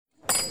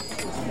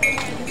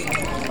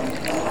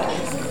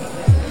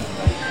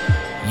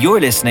You're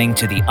listening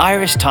to the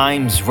Irish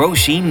Times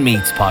Roisin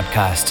Meets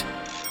podcast.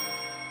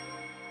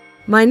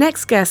 My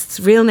next guest's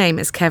real name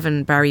is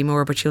Kevin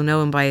Barrymore, but you'll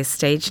know him by his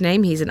stage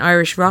name. He's an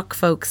Irish rock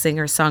folk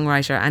singer,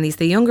 songwriter, and he's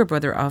the younger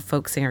brother of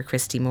folk singer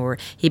Christy Moore.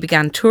 He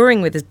began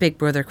touring with his big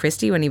brother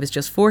Christy when he was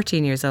just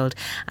 14 years old,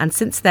 and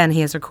since then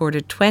he has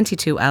recorded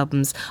 22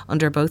 albums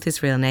under both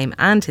his real name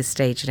and his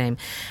stage name.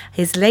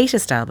 His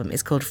latest album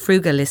is called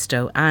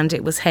Frugalisto, and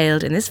it was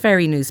hailed in this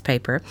very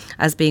newspaper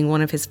as being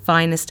one of his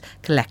finest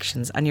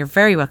collections. And you're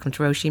very welcome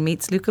to Roisin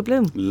Meets Luca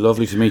Bloom.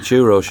 Lovely to meet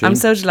you, Roisin. I'm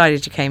so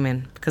delighted you came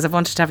in, because I've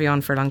wanted to have you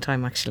on for a long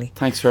time, actually.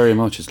 Thanks very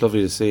much. It's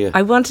lovely to see you.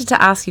 I wanted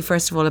to ask you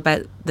first of all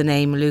about the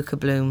name Luca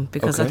Bloom,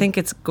 because I think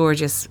it's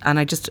gorgeous and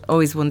I just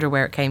always wonder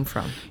where it came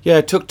from. Yeah,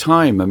 it took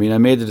time. I mean, I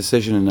made the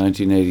decision in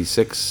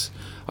 1986.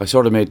 I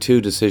sort of made two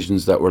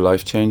decisions that were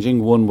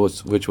life-changing. One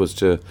which was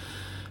to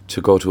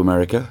go to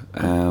America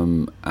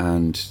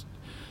and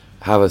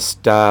have a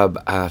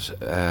stab at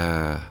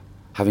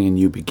having a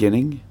new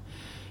beginning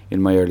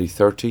in my early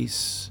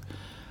 30s.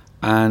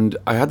 And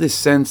I had this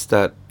sense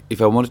that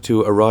if I wanted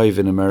to arrive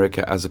in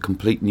America as a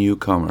complete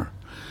newcomer,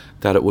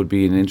 that it would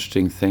be an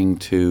interesting thing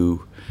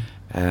to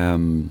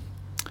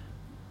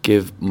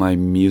give my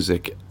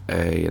music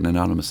an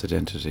anonymous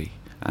identity.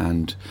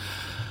 And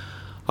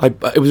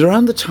it was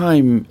around the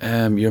time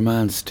your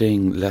man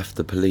Sting left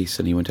the Police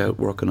and he went out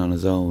working on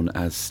his own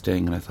as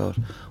Sting, and I thought,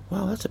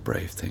 wow, that's a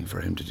brave thing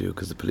for him to do,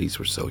 because the Police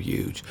were so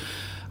huge.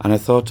 And I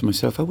thought to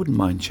myself, I wouldn't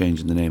mind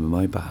changing the name of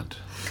my band.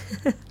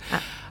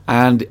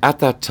 And at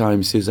that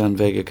time, Suzanne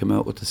Vega came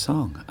out with the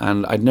song,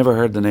 and I'd never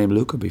heard the name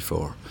Luca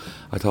before.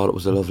 I thought it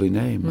was a lovely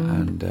name,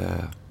 and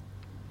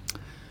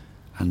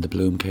the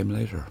Bloom came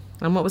later.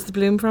 And what was the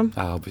Bloom from?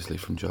 Obviously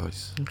from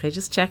Joyce. Okay,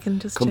 just checking.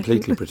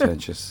 Completely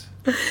pretentious.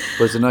 But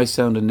it's a nice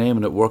sounding name,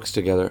 and it works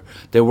together.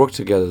 They work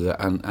together,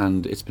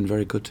 and it's been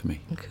very good to me.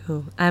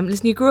 Cool.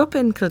 Listen, you grew up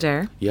in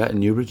Kildare. Yeah, in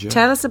Newbridge. Yeah.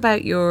 Tell us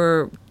about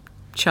your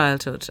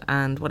childhood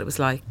and what it was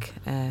like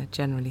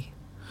generally.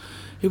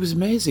 It was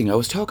amazing. I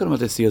was talking about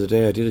this the other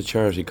day. I did a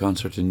charity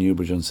concert in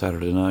Newbridge on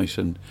Saturday night,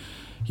 and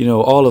you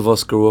know, all of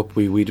us grew up.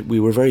 We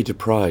were very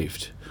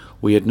deprived.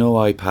 We had no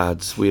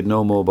iPads. We had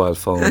no mobile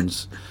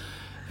phones,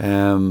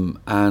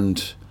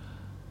 and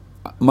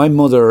my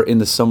mother in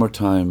the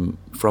summertime,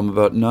 from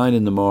about 9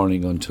 in the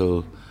morning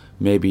until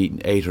maybe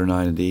 8 or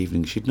 9 in the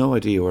evening, she'd no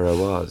idea where I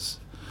was,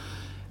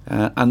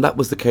 and that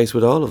was the case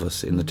with all of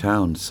us in the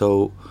town.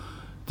 So,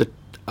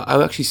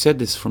 I actually said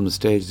this from the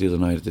stage the other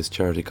night at this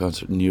charity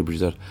concert in Newbridge,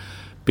 that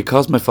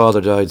because my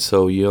father died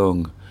so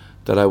young,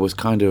 that I was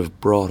kind of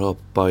brought up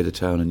by the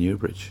town in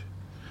Newbridge.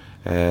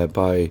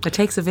 It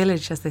takes a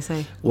village, as they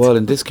say. Well,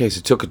 in this case,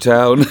 it took a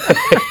town.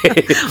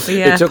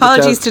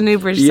 Apologies to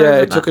Newbridge.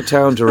 Yeah, it took a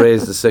town to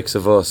raise the six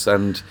of us,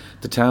 and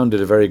the town did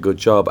a very good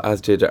job,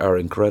 as did our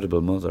incredible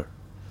mother.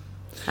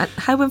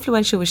 How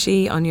influential was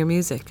she on your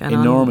music? And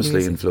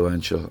enormously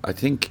influential. I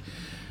think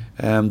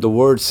the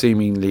word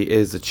seemingly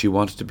is that she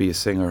wanted to be a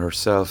singer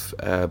herself,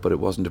 but it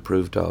wasn't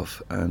approved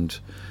of, and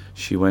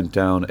she went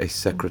down a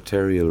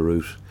secretarial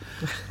route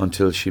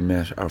until she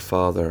met our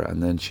father,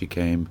 and then she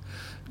came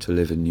to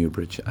live in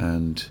Newbridge,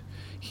 and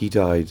he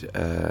died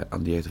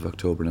on the 8th of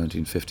October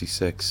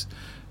 1956.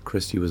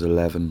 Christy was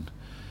 11,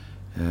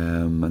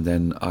 and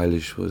then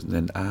Eilish was,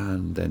 then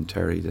Anne, then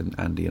Terry, then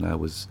Andy, and I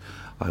was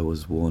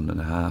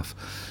 1.5.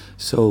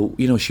 So,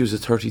 you know, she was a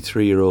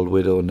 33-year-old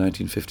widow in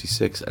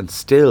 1956, and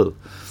still,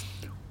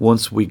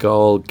 once we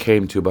all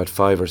came to about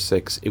 5 or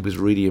 6, it was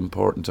really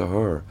important to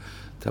her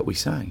that we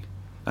sang,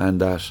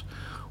 and that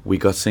we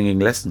got singing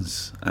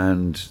lessons,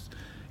 and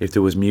if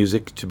there was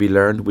music to be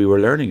learned, we were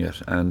learning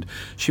it. And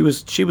she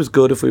was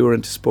good if we were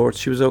into sports.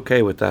 She was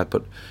okay with that,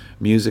 but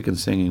music and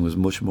singing was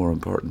much more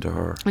important to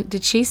her.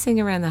 Did she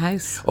sing around the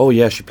house? Oh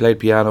yeah, she played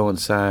piano and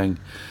sang.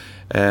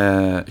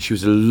 She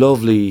was a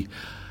lovely...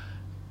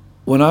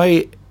 When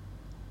I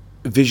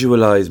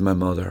visualise my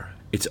mother,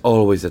 it's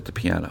always at the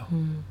piano.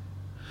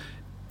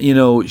 You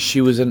know, she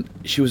was a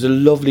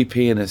lovely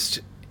pianist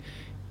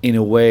in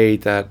a way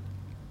that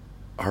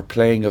her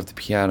playing of the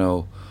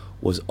piano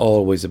was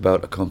always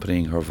about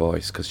accompanying her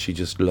voice, because she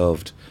just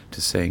loved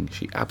to sing.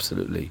 She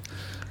absolutely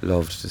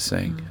loved to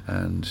sing.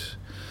 And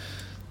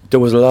there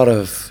was a lot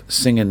of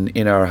singing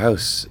in our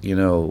house. You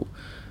know,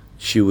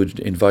 she would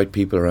invite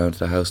people around to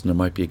the house and there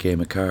might be a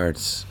game of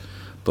cards,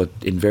 but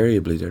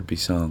invariably there'd be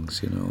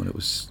songs, you know, and it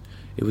was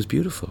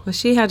beautiful. Well,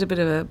 she had a bit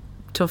of a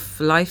tough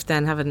life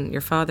then, having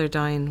your father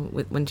dying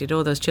when you had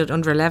all those children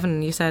under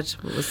 11, you said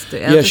was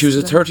the eldest. Yeah, she was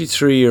a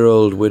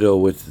 33-year-old widow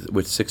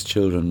with 6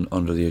 children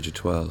under the age of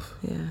 12.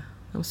 Yeah,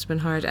 that must have been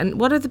hard. And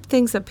what are the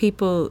things that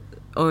people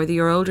or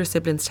your older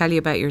siblings tell you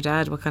about your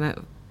dad? What kind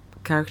of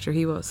character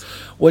he was?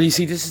 Well, you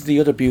see, this is the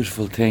other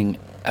beautiful thing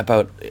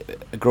about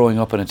growing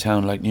up in a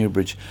town like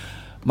Newbridge.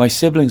 My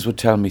siblings would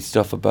tell me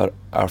stuff about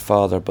our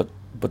father, but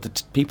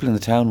the people in the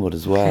town would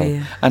as well. Okay,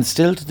 yeah. And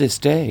still to this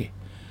day,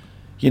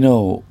 you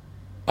know,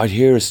 I'd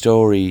hear a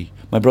story.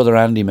 My brother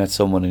Andy met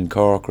someone in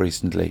Cork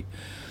recently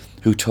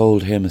who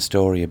told him a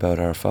story about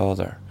our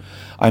father.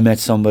 I met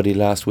somebody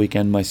last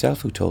weekend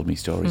myself who told me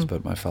stories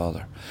about my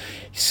father.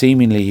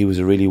 Seemingly he was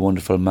a really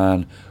wonderful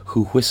man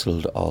who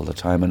whistled all the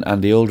time,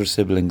 and the older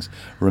siblings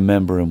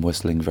remember him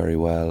whistling very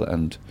well.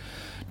 And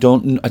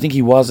I think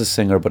he was a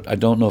singer, but I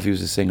don't know if he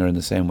was a singer in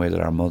the same way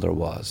that our mother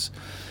was.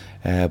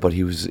 But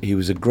he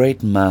was a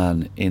great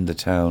man in the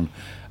town,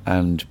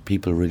 and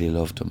people really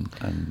loved him,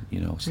 and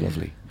it's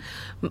lovely.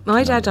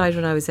 My dad died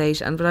when I was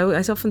 8, but I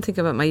often think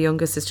about my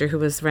younger sister who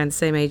was around the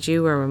same age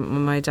you were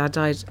when my dad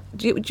died.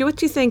 What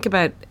do you think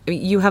about,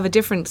 you have a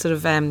different sort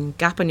of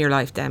gap in your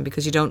life then,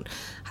 because you don't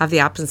have the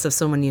absence of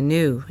someone you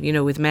knew,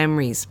 with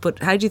memories. But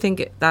how do you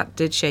think that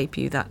did shape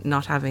you, that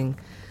not having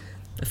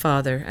a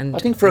father? And I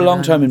think for a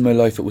long time in my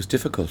life it was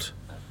difficult.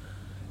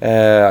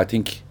 I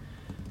think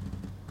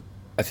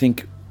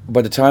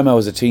by the time I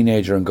was a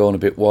teenager and going a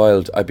bit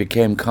wild, I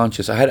became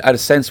conscious. I had a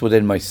sense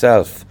within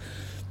myself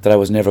that I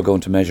was never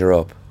going to measure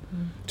up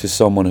to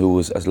someone who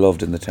was as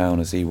loved in the town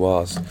as he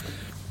was.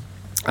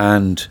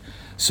 And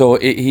so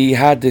he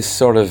had this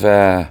sort of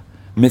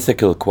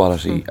mythical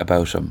quality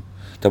about him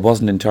that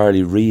wasn't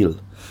entirely real.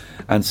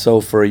 And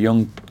so for a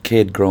young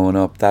kid growing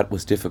up, that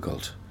was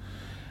difficult.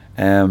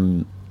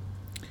 But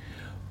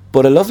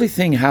a lovely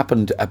thing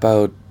happened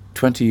about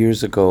 20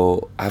 years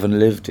ago, having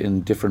lived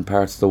in different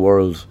parts of the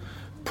world,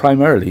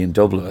 primarily in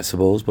Dublin, I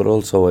suppose, but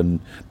also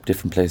in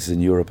different places in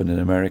Europe and in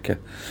America.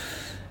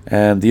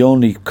 The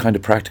only kind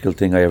of practical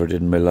thing I ever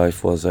did in my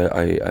life was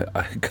I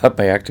got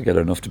my act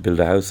together enough to build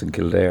a house in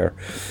Kildare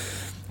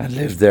and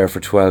lived there for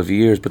 12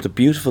 years. But the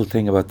beautiful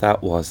thing about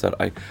that was that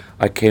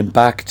I came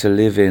back to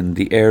live in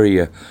the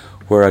area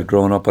where I'd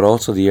grown up, but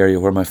also the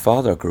area where my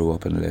father grew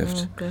up and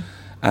lived. Okay.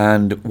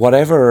 And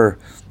whatever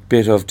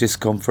bit of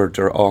discomfort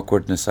or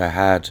awkwardness I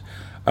had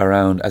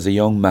around, as a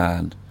young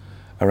man,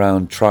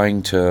 around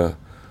trying to,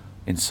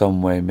 in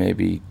some way,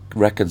 maybe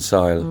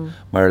reconcile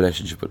my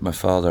relationship with my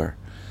father,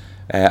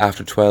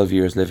 after 12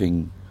 years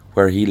living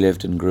where he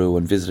lived and grew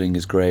and visiting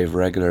his grave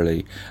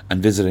regularly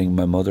and visiting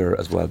my mother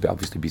as well,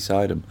 obviously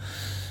beside him,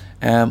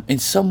 in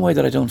some way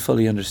that I don't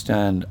fully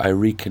understand, I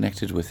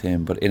reconnected with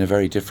him, but in a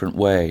very different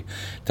way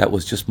that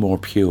was just more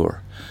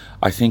pure.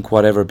 I think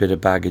whatever bit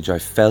of baggage I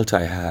felt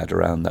I had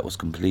around that was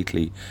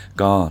completely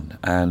gone.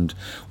 And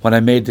when I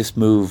made this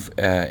move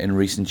in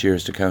recent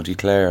years to County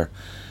Clare,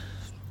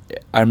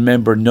 I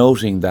remember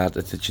noting that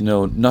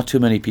not too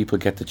many people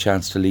get the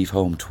chance to leave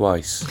home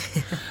twice.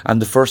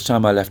 And the first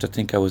time I left, I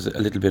think I was a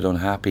little bit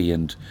unhappy,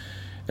 and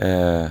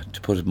to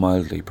put it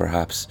mildly,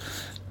 perhaps.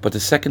 But the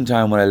second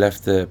time when I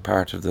left the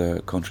part of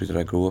the country that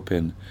I grew up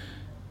in,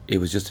 it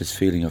was just this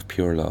feeling of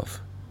pure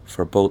love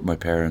for both my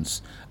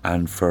parents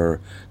and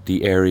for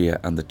the area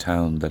and the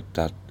town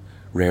that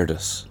reared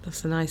us.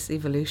 That's a nice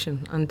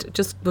evolution. And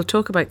just, we'll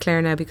talk about Clare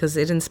now, because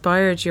it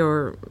inspired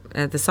your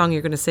the song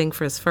you're going to sing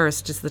for us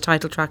first. It's the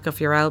title track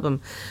of your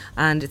album,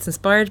 and it's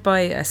inspired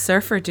by a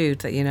surfer dude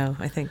that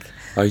I think.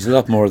 Oh, he's a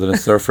lot more than a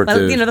surfer well,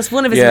 dude. That's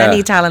one of his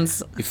many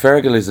talents.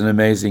 Fergal is an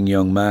amazing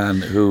young man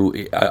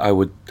who I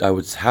would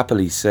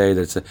happily say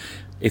that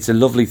it's a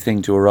lovely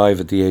thing to arrive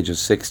at the age of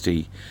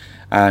 60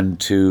 and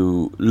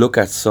to look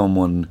at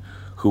someone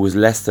who was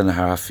less than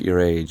half your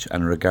age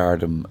and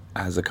regard him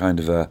as a kind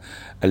of a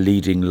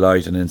leading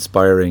light, an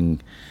inspiring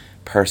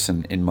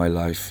person in my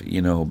life,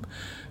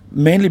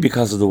 mainly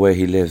because of the way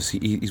he lives.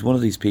 He's one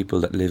of these people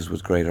that lives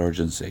with great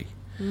urgency.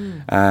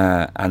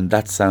 And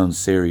that sounds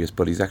serious,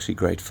 but he's actually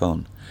great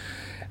fun.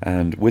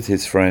 And with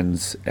his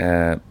friends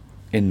in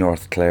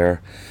North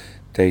Clare,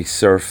 they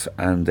surf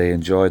and they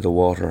enjoy the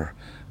water.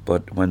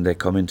 But when they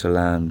come into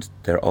land,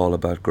 they're all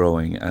about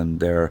growing, and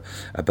they're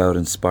about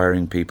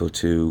inspiring people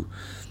to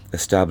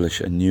establish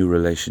a new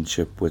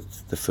relationship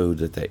with the food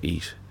that they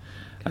eat.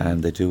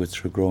 And they do it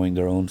through growing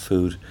their own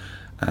food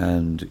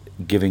and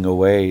giving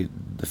away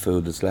the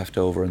food that's left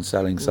over and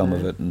selling some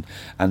of it,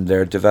 and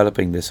they're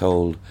developing this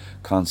whole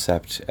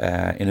concept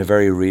in a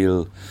very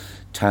real,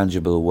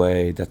 tangible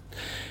way. That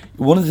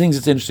one of the things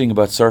that's interesting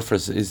about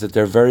surfers is that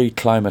they're very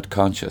climate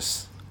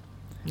conscious.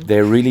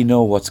 They really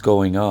know what's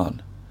going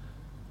on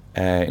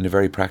in a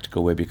very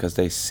practical way, because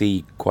they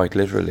see quite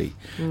literally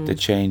the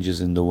changes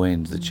in the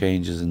winds, the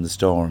changes in the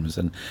storms,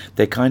 and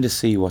they kind of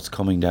see what's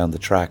coming down the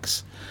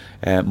tracks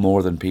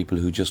more than people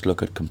who just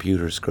look at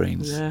computer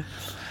screens.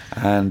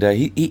 And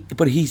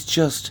but he's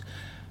just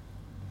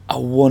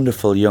a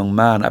wonderful young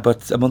man.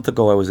 About a month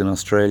ago I was in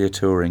Australia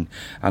touring,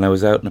 and I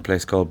was out in a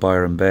place called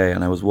Byron Bay,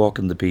 and I was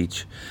walking the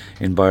beach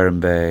in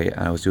Byron Bay,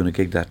 and I was doing a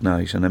gig that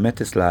night, and I met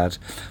this lad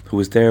who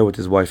was there with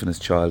his wife and his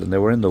child, and they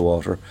were in the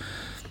water.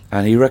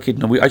 And he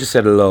recognised, I just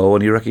said hello,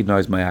 and he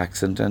recognised my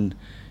accent, and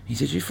he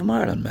said, "You from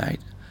Ireland, mate?"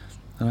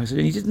 And I said,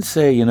 and he didn't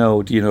say,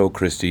 do you know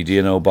Christy, do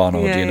you know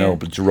Bono, do you know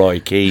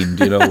Roy Keane,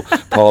 do you know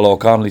Paul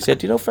O'Connell? He said,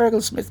 "Do you know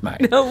Fergal Smith,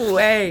 mate?" No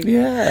way.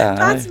 Yeah.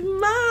 That's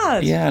mad.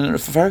 God. Yeah, and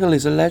Fergal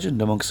is a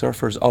legend among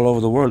surfers all over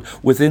the world.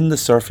 Within the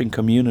surfing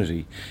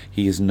community,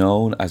 he is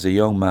known as a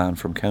young man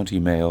from County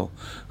Mayo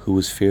who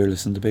was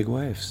fearless in the big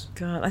waves.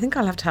 God, I think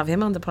I'll have to have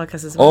him on the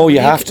podcast as well. Oh, you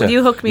have to. Will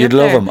you hook me You'd up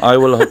love there? him. I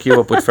will hook you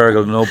up with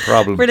Fergal, no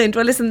problem. Brilliant.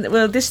 Well, listen,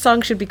 this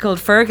song should be called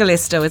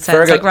Fergalisto, it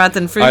sounds Fergal- like, rather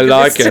than Frugalisto. I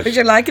like it. Did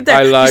you like it there?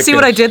 I like You see it.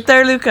 what I did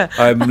there, Luca?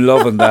 I'm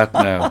loving that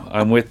now.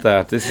 I'm with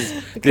that. This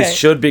Okay.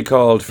 should be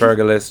called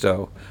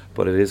Fergalisto,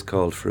 but it is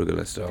called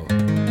Frugalisto,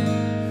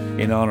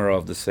 in honour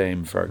of the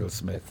same Fergal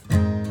Smith.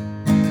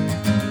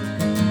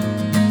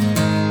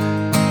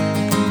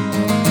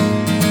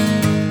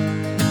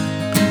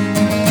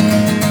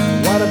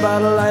 What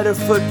about a lighter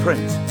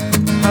footprint?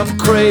 I'm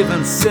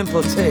craving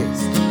simple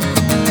taste.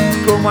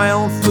 Grow my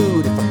own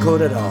food if I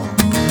could at all.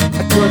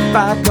 I put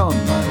back on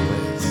my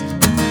waist.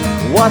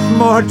 What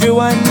more do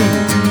I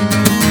need?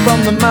 From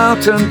the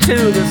mountain to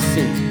the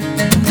sea.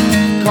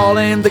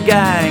 Calling the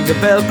gang, a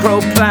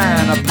Velcro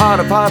plan, a pot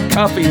of hot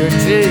coffee or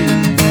tea.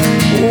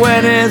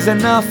 When is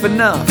enough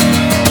enough?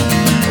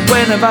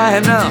 When have I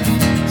enough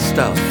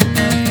stuff?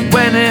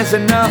 When is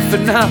enough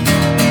enough?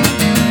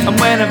 And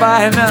when have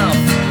I enough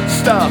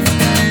stuff?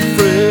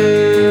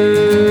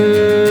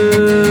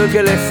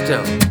 Frugalisto.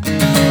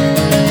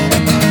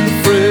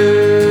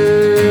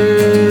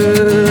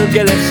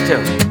 Frugalisto.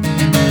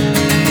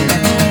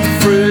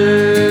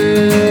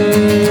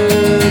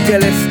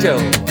 Frugalisto.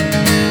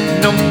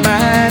 No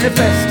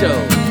manifesto.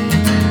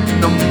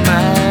 No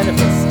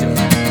manifesto.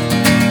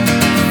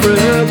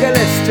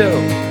 Frugalisto.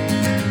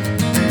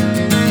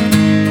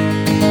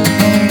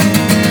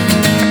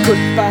 I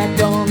cut back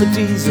on the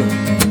diesel,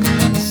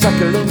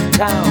 suckling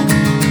town,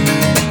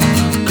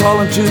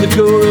 calling to the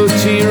guru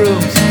tea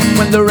rooms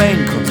when the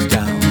rain comes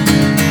down.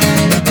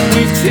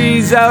 We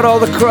tease out all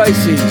the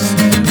crises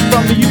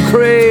from the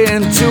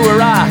Ukraine to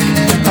Iraq,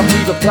 and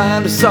we've a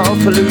plan to solve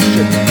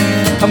pollution,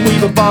 and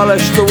we've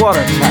abolished the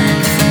water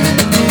tax.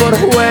 But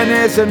when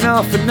is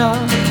enough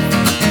enough?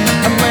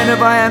 And when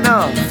have I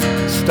enough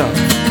stuff?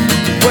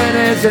 When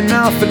is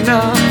enough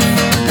enough?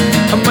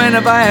 And when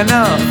have I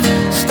enough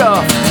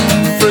stuff?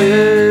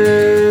 Frugalisto.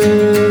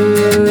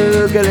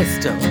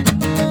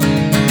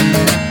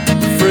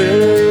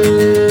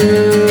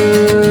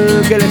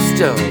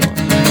 Frugalisto.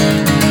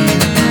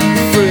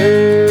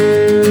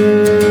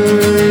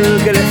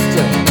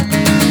 Frugalisto.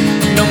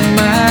 No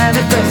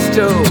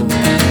manifesto.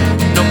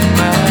 No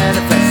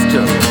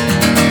manifesto.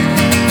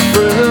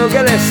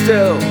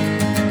 Frugalisto.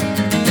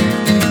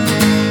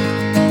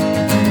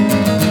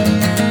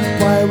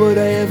 Why would I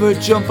ever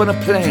jump on a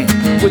plane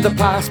with a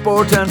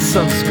passport and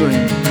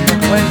sunscreen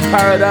when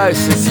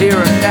paradise is here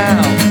and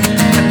now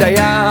and I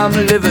am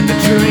living the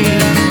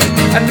dream?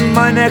 And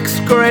my next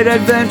great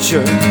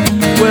adventure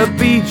will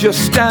be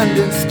just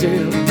standing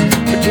still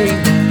between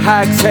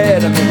Hag's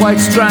Head and the White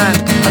Strand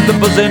and the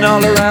buzzing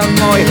all around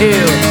Moy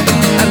Hill.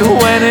 And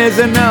when is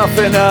enough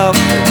enough?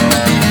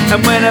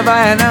 And when have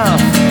I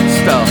enough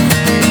stuff?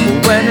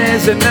 When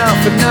is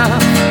enough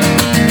enough?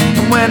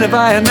 And when have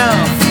I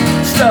enough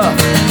stuff?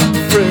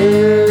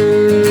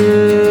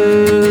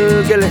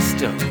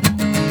 Frugalisto.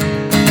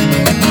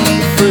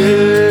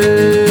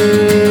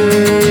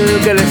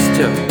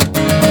 Frugalisto.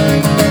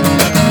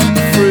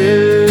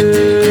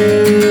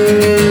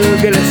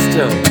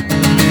 Frugalisto.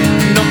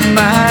 No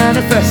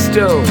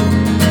manifesto.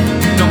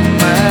 No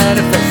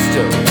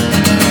manifesto.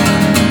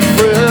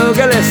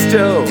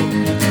 Frugalisto.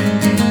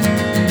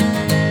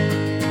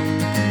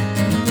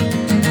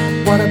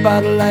 What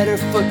about a lighter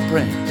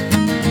footprint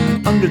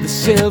under the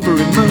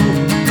silvery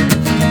moon?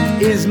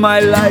 Is my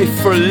life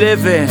for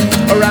living,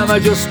 or am I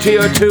just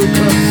here to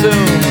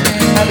consume?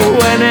 And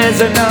when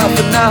is enough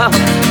enough?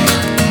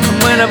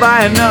 And when have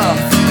I enough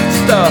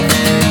stuff?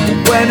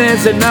 When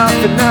is enough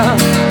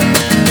enough?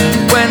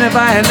 When have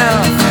I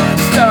enough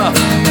stuff?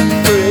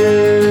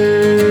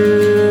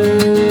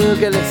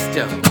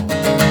 Frugalisto.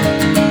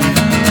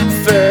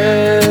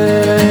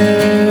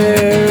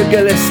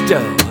 Frugalisto.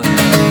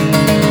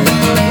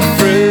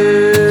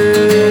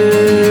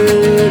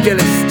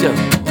 Frugalisto.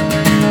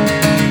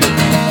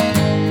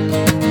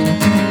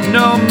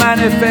 No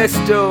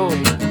manifesto.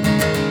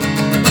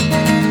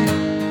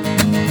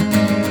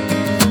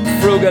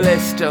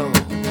 Frugalisto.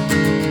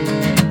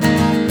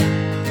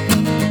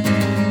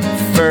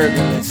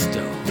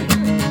 Frugalisto.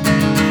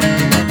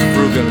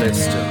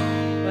 Frugalisto.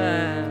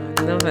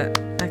 Wow, love it.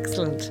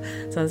 Excellent.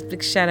 So it's a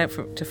big shout out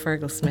to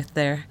Fergal Smith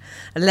there,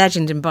 a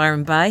legend in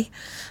Byron Bay,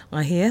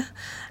 I hear.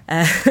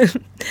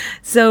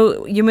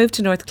 So you moved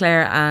to North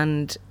Clare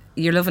and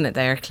you're loving it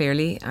there,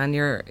 clearly, and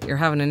you're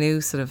having a new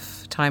sort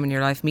of time in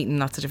your life, meeting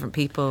lots of different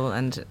people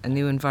and a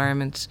new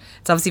environment.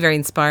 It's obviously very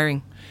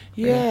inspiring.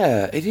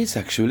 Yeah, it is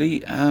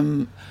actually.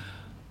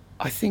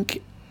 I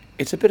think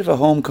it's a bit of a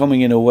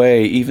homecoming in a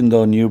way, even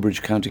though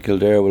Newbridge, County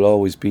Kildare will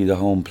always be the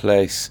home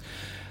place.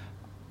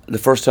 The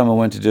first time I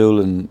went to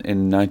Doolin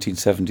in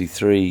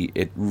 1973,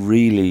 it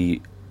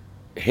really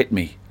hit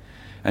me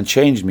and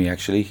changed me,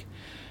 actually.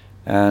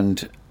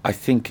 And I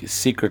think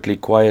secretly,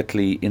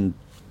 quietly, in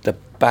the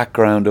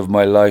background of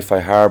my life,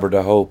 I harboured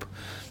a hope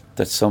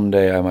that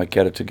someday I might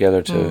get it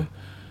together to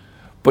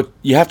But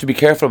you have to be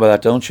careful about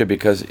that, don't you?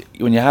 Because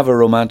when you have a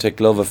romantic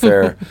love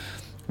affair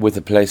with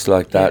a place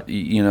like that,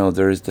 you know,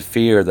 there is the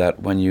fear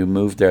that when you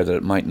move there that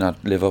it might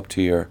not live up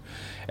to your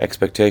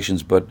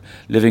expectations. But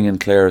living in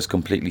Clare has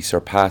completely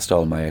surpassed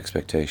all my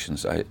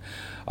expectations.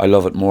 I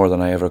love it more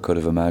than I ever could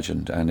have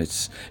imagined, and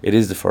it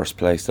is the first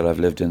place that I've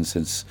lived in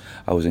since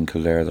I was in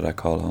Kildare that I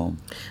call home.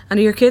 And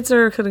your kids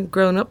are kind of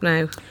grown up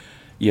now.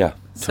 Yeah.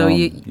 So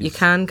you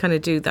can kind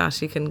of do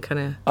that. You can kind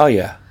of. Oh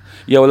yeah,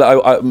 yeah.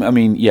 Well, I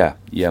mean, yeah.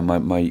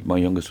 My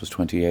youngest was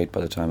 28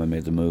 by the time I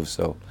made the move,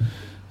 so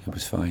it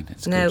was fine.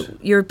 It's now good.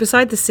 You're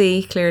beside the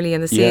sea, clearly,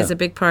 and the sea Yeah. is a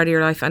big part of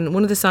your life. And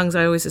one of the songs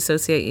I always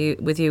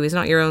associate with you is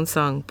not your own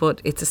song,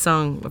 but it's a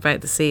song about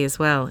the sea as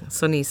well.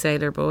 Sunny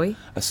Sailor Boy.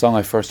 A song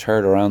I first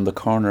heard around the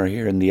corner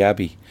here in the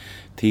Abbey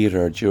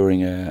Theatre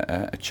during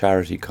a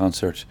charity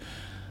concert.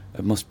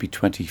 It must be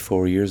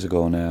 24 years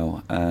ago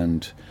now,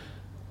 and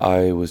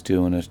I was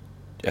doing it.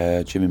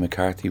 Jimmy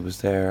McCarthy was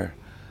there,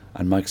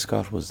 and Mike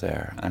Scott was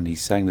there, and he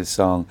sang this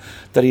song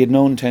that he had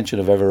no intention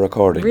of ever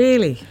recording.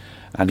 Really?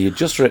 And he had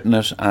just written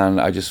it,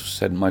 and I just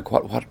said, Mike,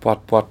 what is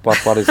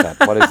that?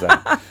 What is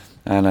that?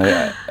 And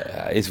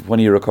when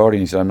are you recording?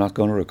 He said, I'm not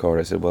going to record.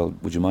 I said, well,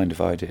 would you mind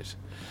if I did?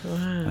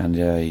 Wow. And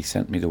he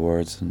sent me the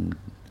words, and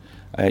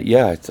I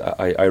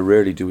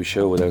rarely do a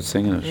show without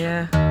singing it.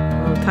 Yeah.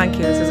 Well, thank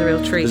you. This is a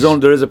real treat.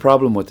 There is a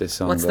problem with this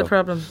song. What's the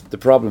problem? The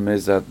problem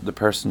is that the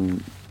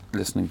person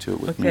listening to it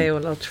with me. Okay,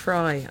 well, I'll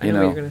try. I know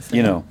what you're going to say.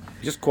 You know,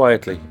 just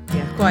quietly.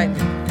 Yeah,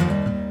 quietly.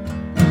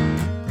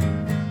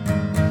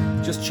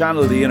 Just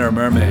channel the inner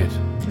mermaid.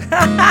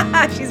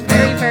 She's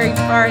very, very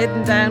far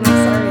hidden down. I'm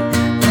sorry.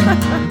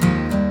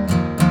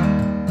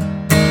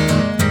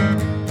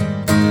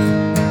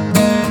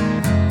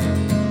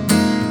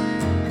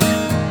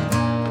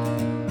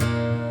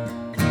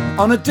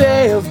 On a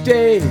day of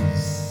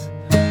days,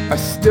 I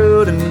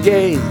stood and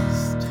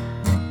gazed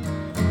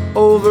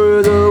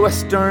over the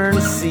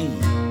western sea,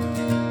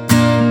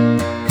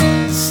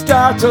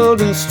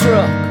 startled and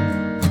struck,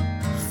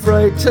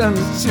 frightened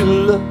to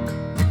look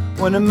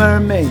when a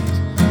mermaid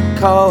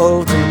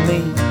called to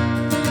me.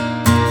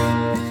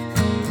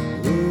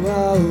 Ooh,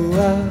 ah, ooh,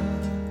 ah.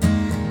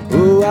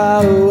 Ooh,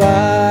 ah, ooh,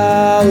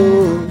 ah,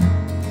 ooh.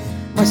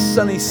 My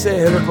sunny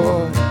sailor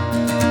boy.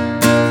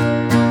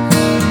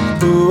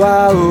 Ooh,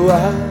 ah, ooh,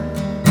 ah.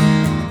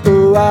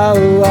 Ooh, ah,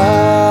 ooh,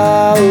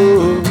 ah,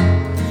 ooh.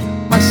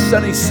 My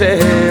sunny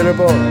sailor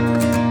boy.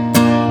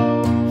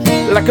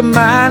 Like a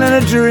man in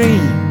a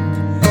dream,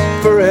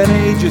 for an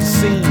age it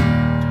seemed,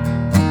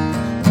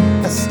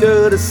 I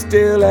stood as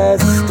still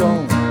as a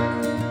stone,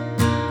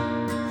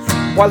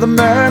 while the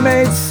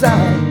mermaid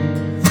sang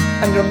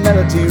and her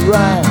melody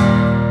rang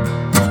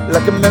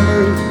like a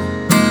memory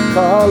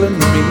calling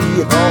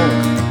me home.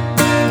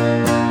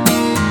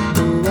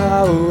 Ooh,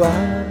 ah, ooh,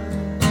 ah.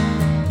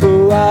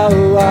 Ooh, ah,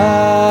 ooh,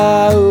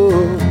 ah,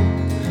 ooh.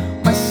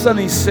 My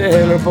sunny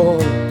sailor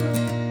boy.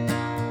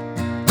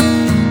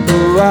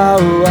 Ooh, ah,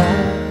 ooh, ah.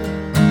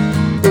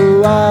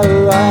 Ooh, ah,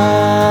 ooh,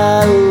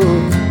 ah,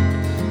 ooh.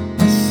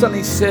 My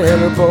sunny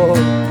sailor boy.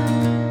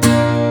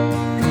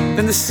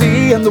 Then the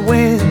sea and the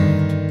wind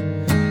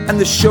and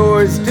the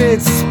shores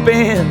did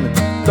spin,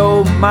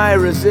 though my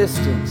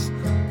resistance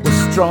was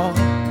strong.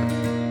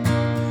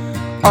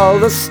 All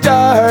the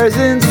stars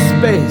in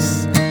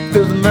space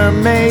filled the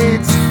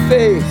mermaid's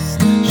face.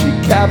 She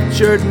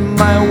captured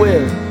my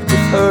will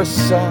with her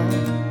song.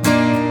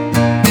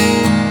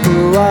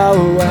 Ooh, ah,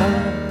 ooh, ah.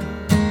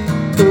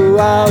 Ooh,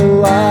 ah,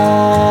 ooh,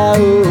 ah,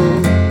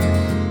 ooh.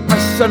 My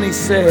sunny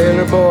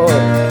sailor boy.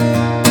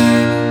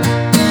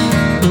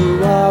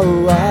 Ooh, ah,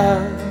 ooh, ah.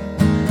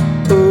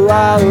 Ooh,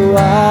 ah, ooh,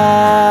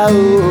 ah,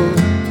 ooh.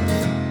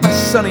 My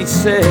sunny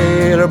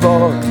sailor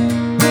boy.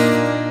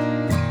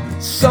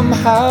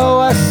 Somehow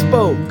I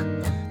spoke,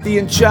 the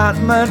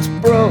enchantment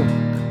broke.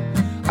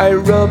 I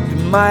rubbed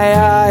my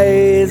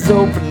eyes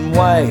open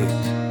wide.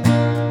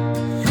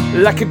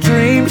 Like a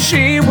dream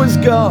she was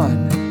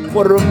gone,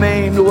 what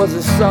remained was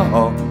a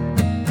song,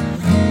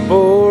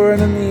 born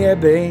in the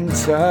ebbing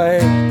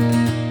tide.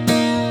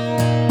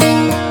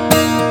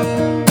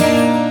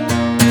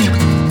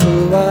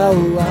 Ooh, ah,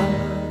 ooh, ah.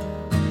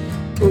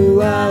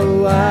 Ooh, ah,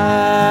 ooh,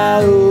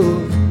 ah,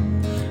 ooh.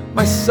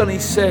 My sunny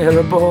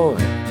sailor boy.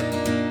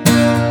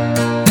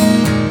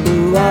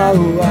 Ooh, ah,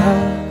 ooh,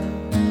 ah.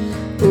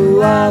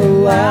 Ooh, ah,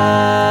 ooh,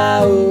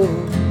 ah, ooh.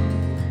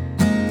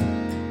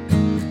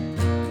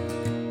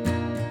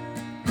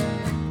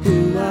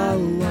 Ooh, ah,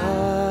 ooh,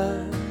 ah.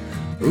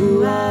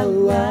 Ooh, ah,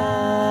 ooh,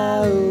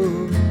 ah,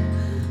 ooh.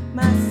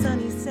 My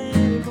sunny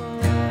sailor boy.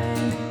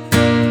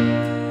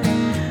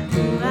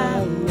 Ooh,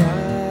 ah, ooh,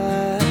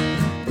 ah.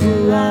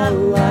 Ooh, ah,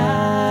 ooh,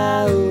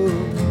 ah, ooh.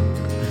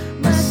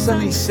 My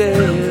sunny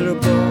sailor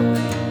boy.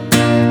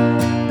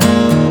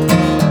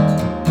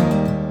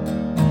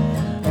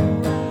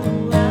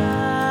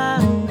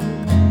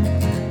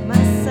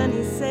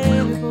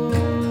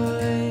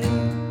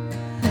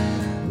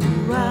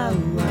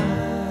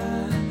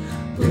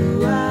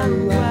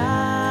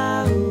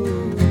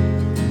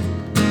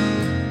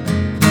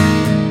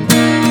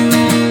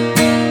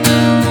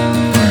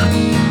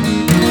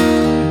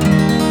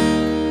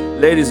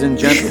 Ladies and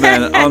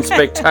gentlemen, on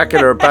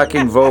spectacular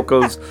backing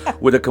vocals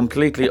with a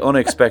completely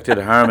unexpected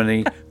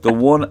harmony, the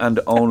one and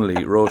only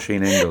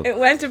Roisin Ingle. It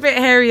went a bit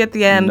hairy at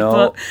the end,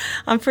 but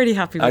I'm pretty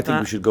happy with that. I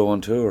think we should go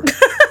on tour.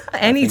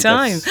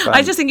 Anytime.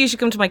 I just think you should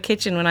come to my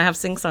kitchen when I have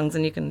sing-songs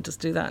and you can just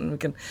do that and we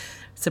can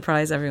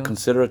surprise everyone.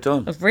 Consider it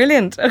done. Oh,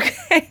 brilliant.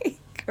 Okay.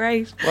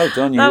 Great. Well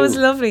done, you. That was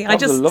lovely. That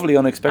was a lovely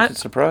unexpected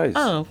surprise.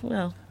 Oh,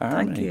 well,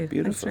 thank you.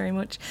 Beautiful. Thanks very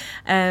much.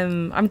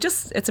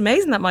 It's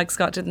amazing that Mike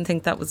Scott didn't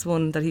think that was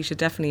one that he should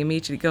definitely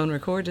immediately go and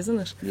record, isn't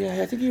it?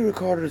 Yeah, I think he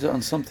recorded it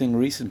on something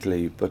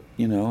recently, but,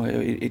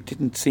 it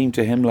didn't seem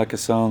to him like a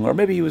song, or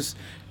maybe he was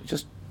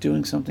just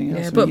doing something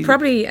else. Yeah, but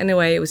probably, in a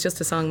way, it was just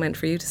a song meant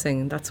for you to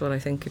sing. That's what I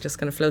think. It just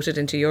kind of floated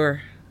into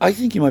your... I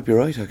think you might be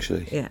right,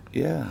 actually. Yeah.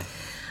 Yeah.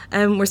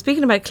 We're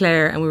speaking about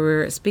Clare, and we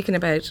were speaking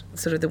about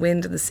sort of the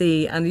wind and the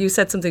sea, and you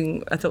said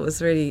something I thought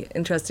was really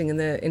interesting in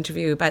the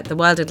interview about the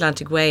Wild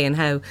Atlantic Way and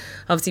how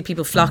obviously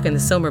people flock in the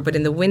summer, but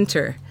in the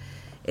winter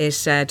it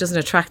doesn't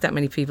attract that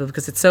many people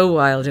because it's so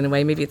wild in a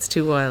way. Maybe it's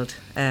too wild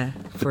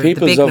for the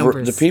big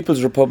numbers. The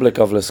People's Republic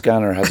of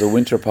Liscannor has a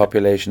winter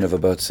population of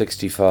about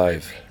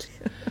 65.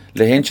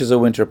 Lahinch has a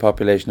winter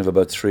population of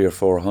about 300 or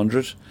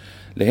 400.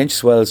 Lahinch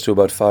swells to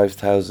about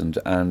 5,000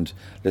 and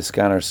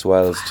Liscannor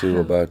swells to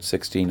about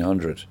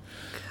 1,600.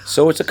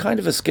 So it's a kind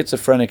of a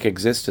schizophrenic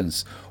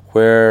existence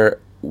where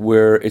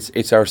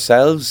it's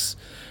ourselves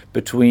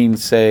between,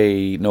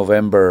 say,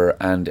 November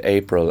and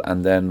April,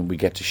 and then we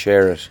get to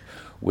share it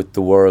with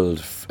the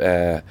world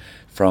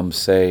from,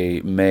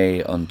 say,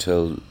 May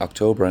until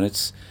October, and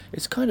it's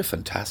kind of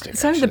fantastic.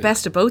 It's kind of the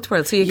best of both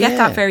worlds. So you get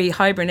that very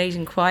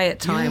hibernating, quiet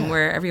time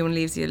where everyone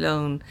leaves you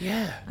alone,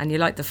 and you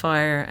light the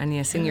fire and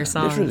you sing your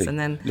songs, and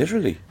then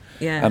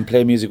and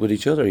play music with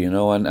each other,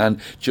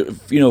 and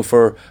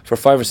for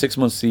 5 or 6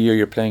 months of the year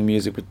you're playing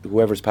music with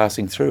whoever's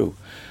passing through,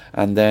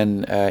 and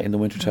then in the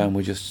wintertime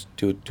we just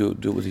do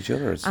it with each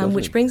other. It's lovely.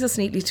 Which brings us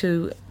neatly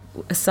to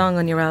a song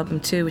on your album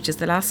too, which is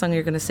the last song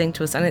you're going to sing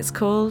to us, and it's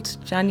called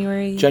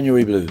January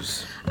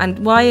Blues. And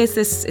why is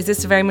this? Is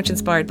this very much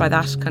inspired by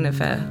that kind of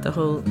the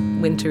whole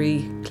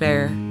wintry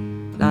Clare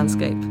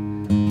landscape?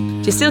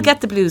 Do you still get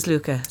the blues,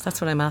 Luca?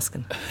 That's what I'm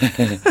asking.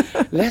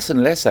 Less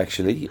and less,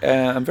 actually.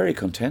 I'm very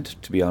content,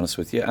 to be honest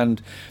with you.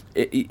 And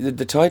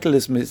the title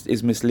is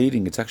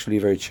misleading. It's actually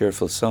a very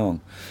cheerful song.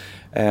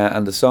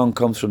 And the song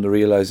comes from the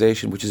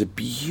realisation, which is a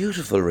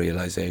beautiful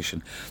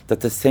realisation,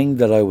 that the thing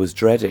that I was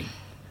dreading,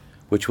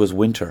 which was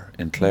winter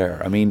in Clare.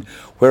 I mean,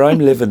 where I'm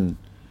living,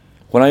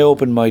 when I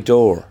open my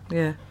door,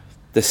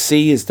 the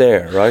sea is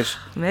there, right?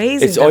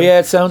 Amazing.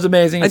 It sounds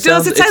amazing. It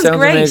sounds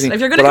great. Amazing. If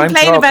you're going to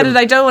complain about it,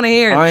 I don't want to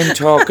hear.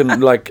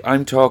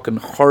 I'm talking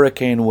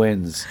hurricane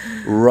winds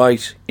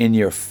right in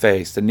your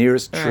face. The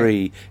nearest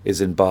tree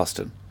is in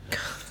Boston.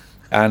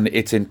 And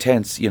it's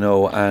intense,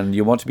 and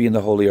you want to be in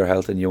the whole of your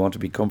health and you want to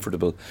be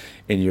comfortable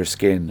in your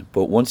skin.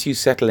 But once you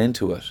settle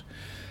into it,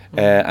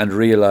 and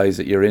realise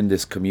that you're in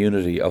this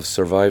community of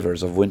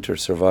survivors, of winter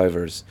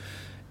survivors,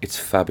 it's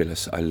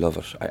fabulous. I love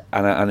it.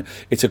 And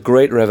it's a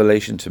great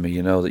revelation to me,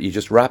 that you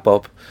just wrap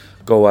up,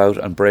 go out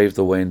and brave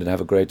the wind and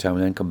have a great time,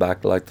 and then come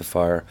back, light the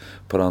fire,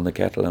 put on the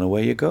kettle, and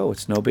away you go.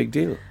 It's no big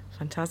deal.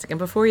 Fantastic. And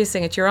before you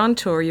sing it, you're on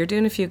tour. You're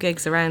doing a few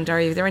gigs around, are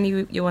you? Are there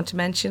any you want to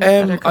mention?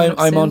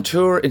 I'm on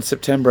tour in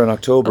September and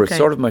October. Okay. It's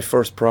sort of my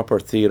first proper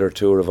theatre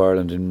tour of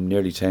Ireland in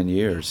nearly 10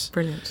 years.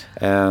 Brilliant.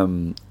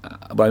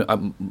 But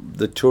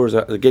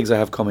the gigs I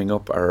have coming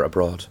up are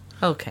abroad.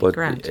 Okay,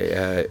 grand.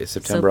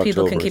 September, so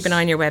people October can keep an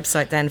eye on your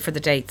website then for the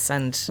dates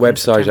and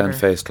website and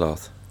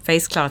Facecloth.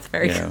 Facecloth,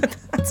 very good.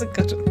 That's a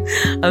good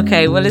one.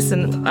 Okay, well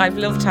listen, I've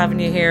loved having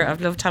you here.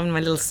 I've loved having my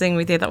little sing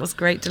with you. That was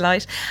great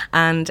delight.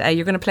 And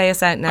you're going to play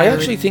us out now. I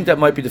actually think that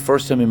might be the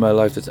first time in my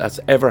life that's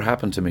ever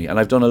happened to me. And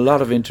I've done a lot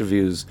of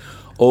interviews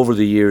over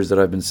the years that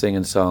I've been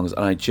singing songs,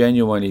 and I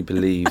genuinely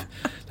believe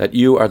that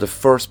you are the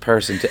first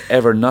person to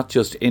ever not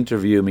just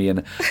interview me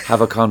and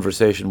have a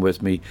conversation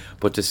with me,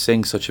 but to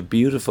sing such a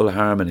beautiful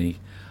harmony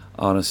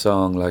on a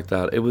song like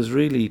that. It was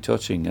really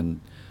touching, and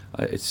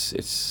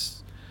it's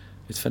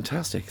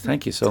fantastic.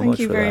 Thank you so much for that. Thank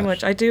you very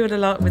much. I do it a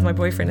lot with my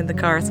boyfriend in the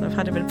car, so I've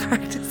had a bit of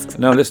practice.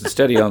 No, listen,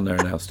 steady on there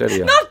now.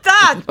 Steady on. Not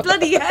that!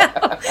 Bloody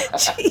hell.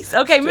 Jeez.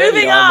 Okay,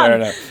 moving on. There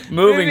now.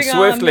 Moving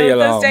swiftly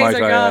along, might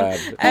I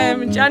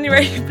add.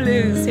 January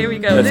Blues. Here we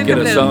go. Let's get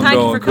a song Thank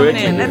going you for coming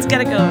quickly. in. Let's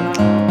get it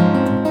going.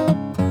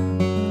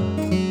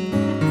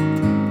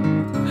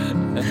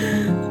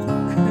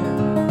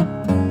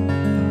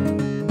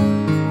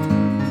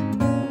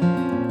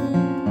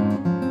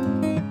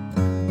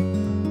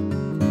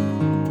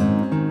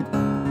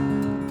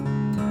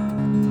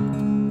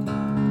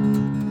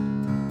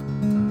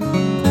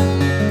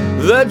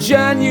 The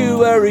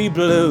January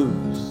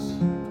blues.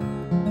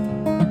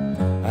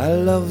 I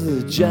love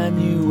the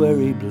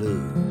January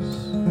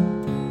blues,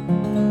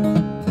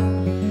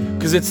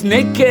 'cause it's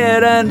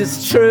naked and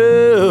it's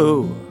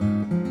true.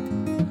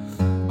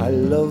 I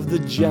love the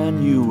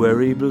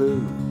January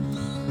blues.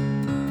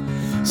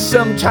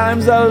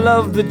 Sometimes I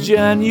love the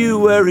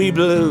January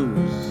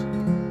blues.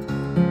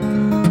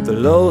 The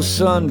low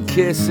sun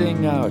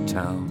kissing our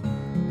town.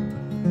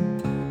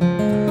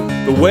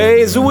 the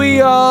ways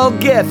we all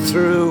get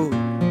through.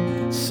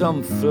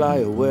 Some fly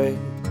away,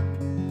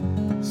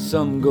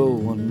 some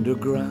go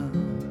underground.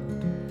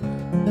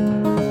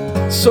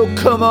 So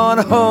come on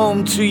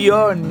home to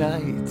your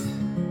night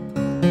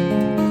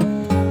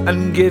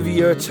and give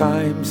your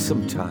time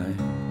some time.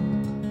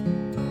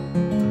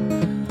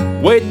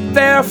 Wait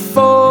there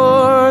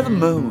for the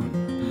moon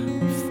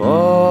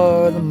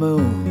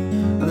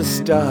and the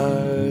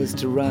stars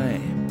to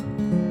rhyme.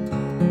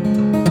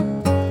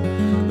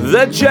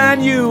 The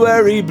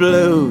January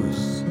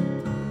blues,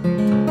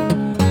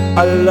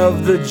 I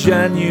love the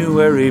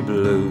January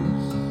blues,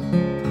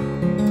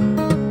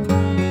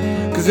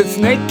 'cause it's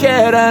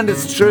naked and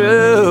it's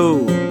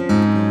true.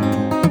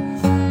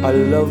 I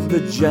love the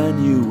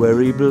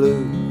January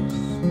blues.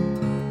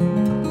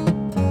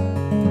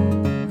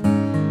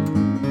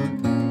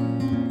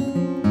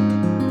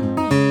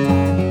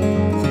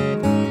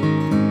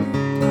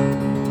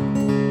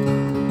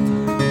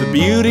 The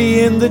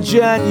beauty in the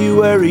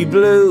January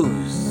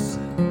blues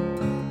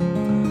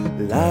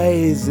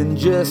lies in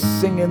just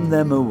singing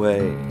them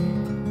away.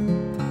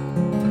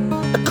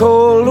 A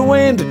cold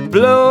wind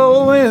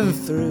blowing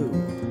through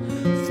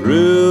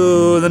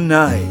the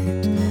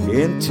night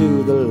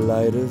into the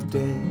light of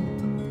day.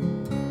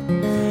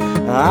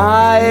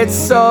 Ah,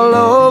 it's all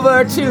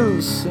over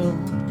too soon,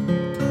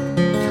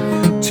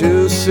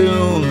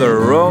 the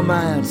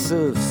romance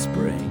of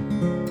spring.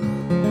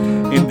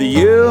 In the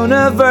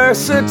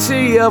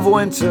University of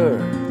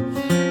Winter,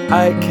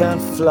 I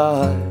can't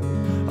fly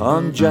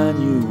on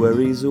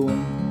January's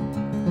wing.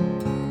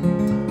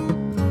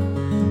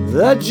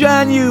 The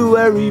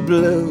January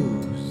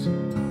blues,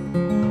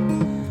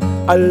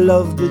 I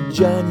love the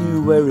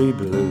January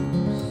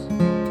blues,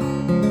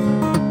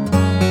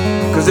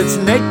 'cause it's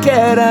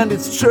naked and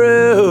it's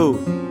true.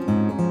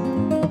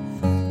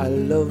 I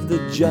love the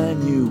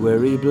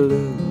January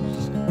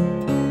blues.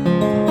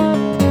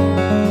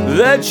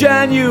 The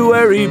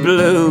January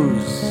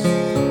blues,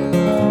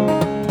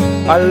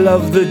 I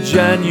love the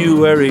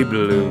January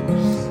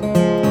blues,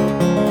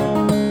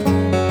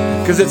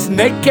 'cause it's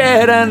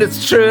naked and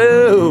it's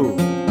true.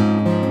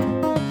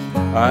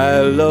 I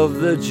love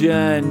the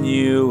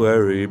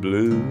January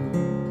blues.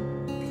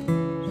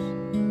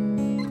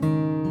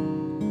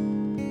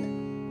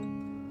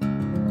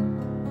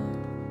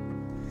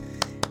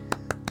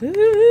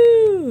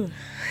 Woo-hoo.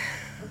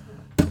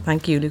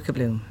 Thank you, Luca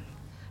Bloom.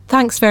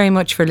 Thanks very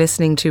much for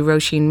listening to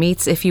Roisin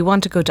Meets. If you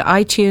want to go to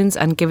iTunes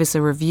and give us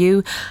a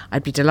review,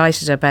 I'd be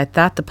delighted about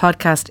that. The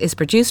podcast is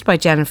produced by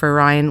Jennifer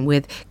Ryan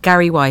with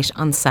Gary White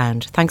on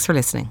sound. Thanks for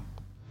listening.